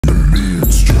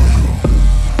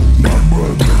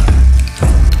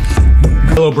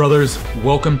Hello brothers,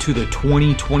 welcome to the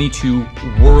 2022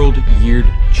 World Yeared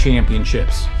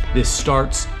Championships. This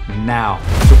starts now.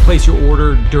 So place your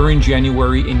order during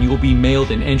January and you'll be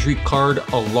mailed an entry card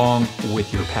along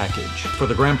with your package. For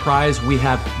the grand prize, we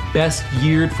have Best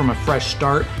Yeared from a Fresh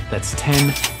Start, that's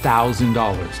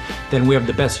 $10,000. Then we have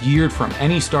the Best Yeared from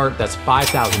Any Start, that's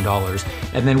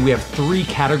 $5,000. And then we have 3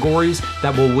 categories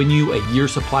that will win you a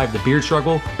year's supply of the Beard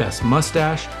Struggle: Best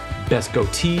Mustache, Best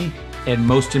Goatee, and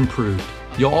Most Improved.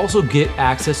 You'll also get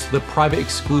access to the private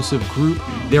exclusive group.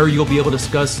 There you'll be able to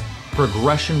discuss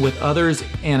progression with others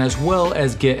and as well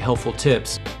as get helpful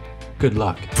tips. Good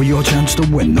luck. For your chance to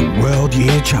win the World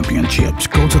Year Championships,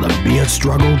 go to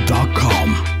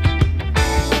thebeardstruggle.com.